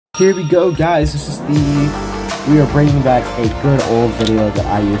here we go, guys. We are bringing back a good old video that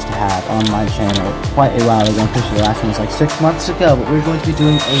I used to have on my channel quite a while ago. I'm pretty sure the last one was like 6 months ago, but we're going to be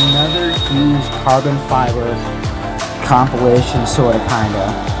doing another huge carbon fiber compilation, sorta, kinda.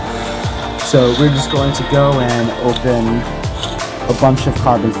 So we're just going to go and open a bunch of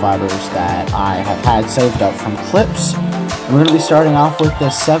carbon fibers that I have had saved up from clips. And we're going to be starting off with the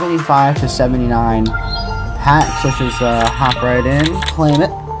 75 to 79 packs. Let's just hop right in, claim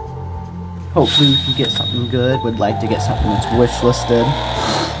it. Hopefully we can get something good. Would like to get something that's wish listed.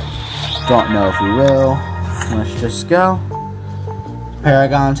 Don't know if we will. Let's just go.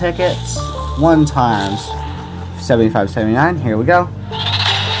 Paragon tickets. 1 times 75.79. Here we go.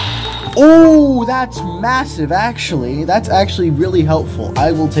 Oh, that's massive, actually. That's actually really helpful.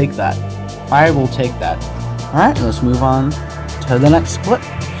 I will take that. I will take that. Alright, let's move on to the next clip.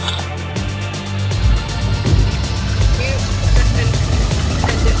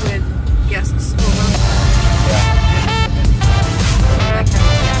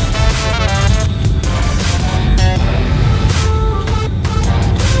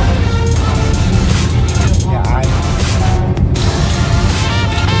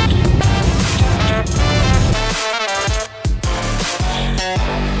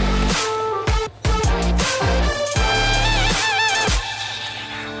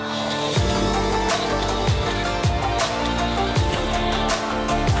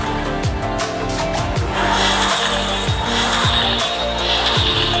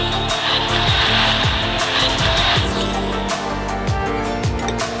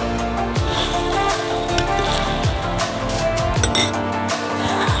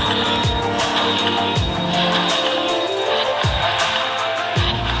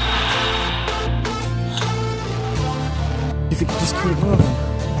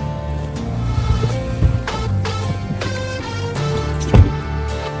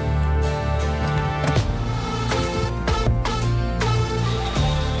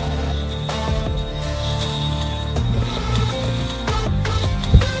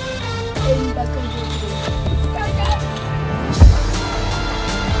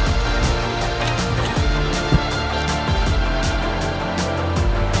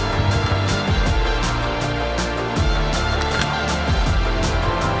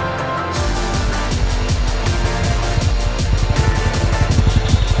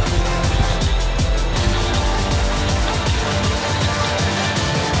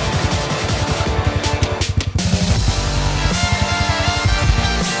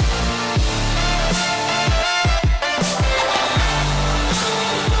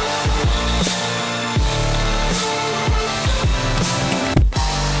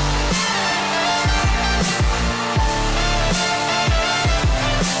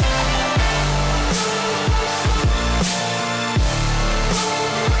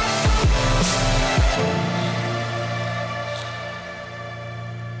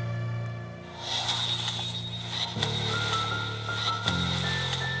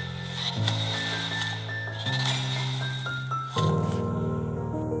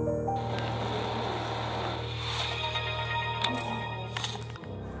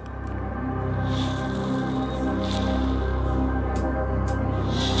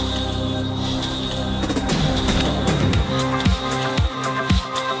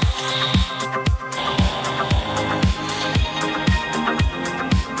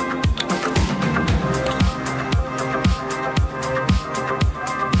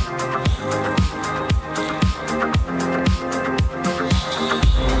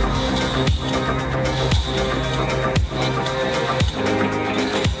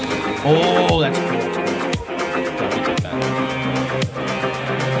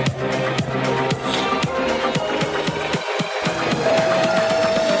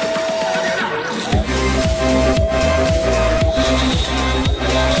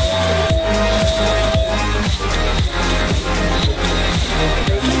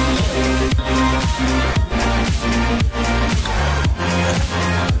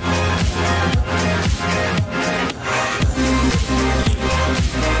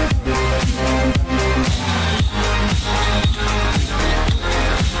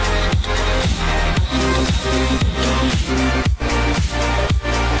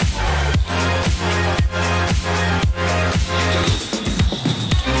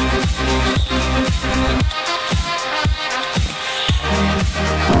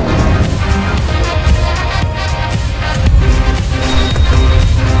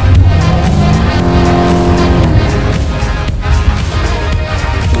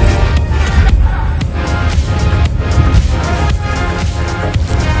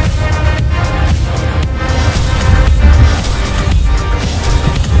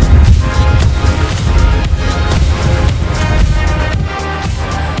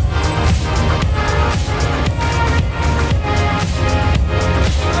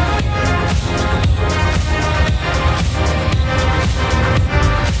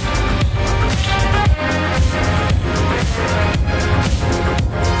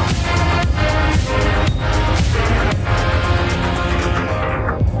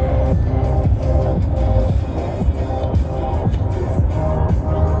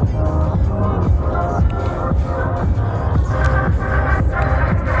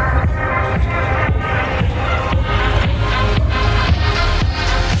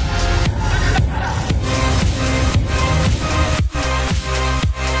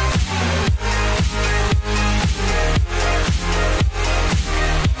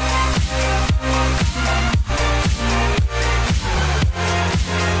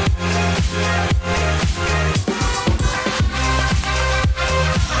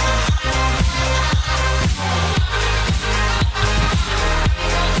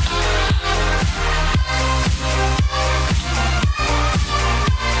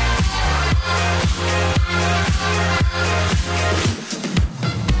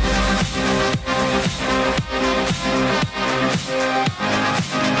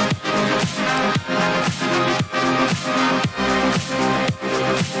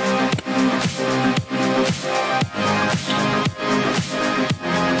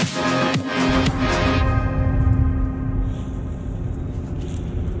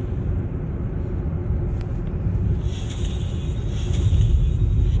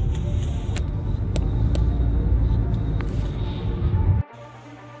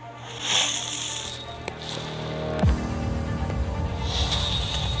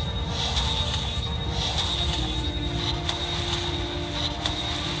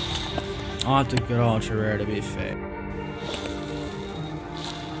 I'll have to get ultra rare to be fair.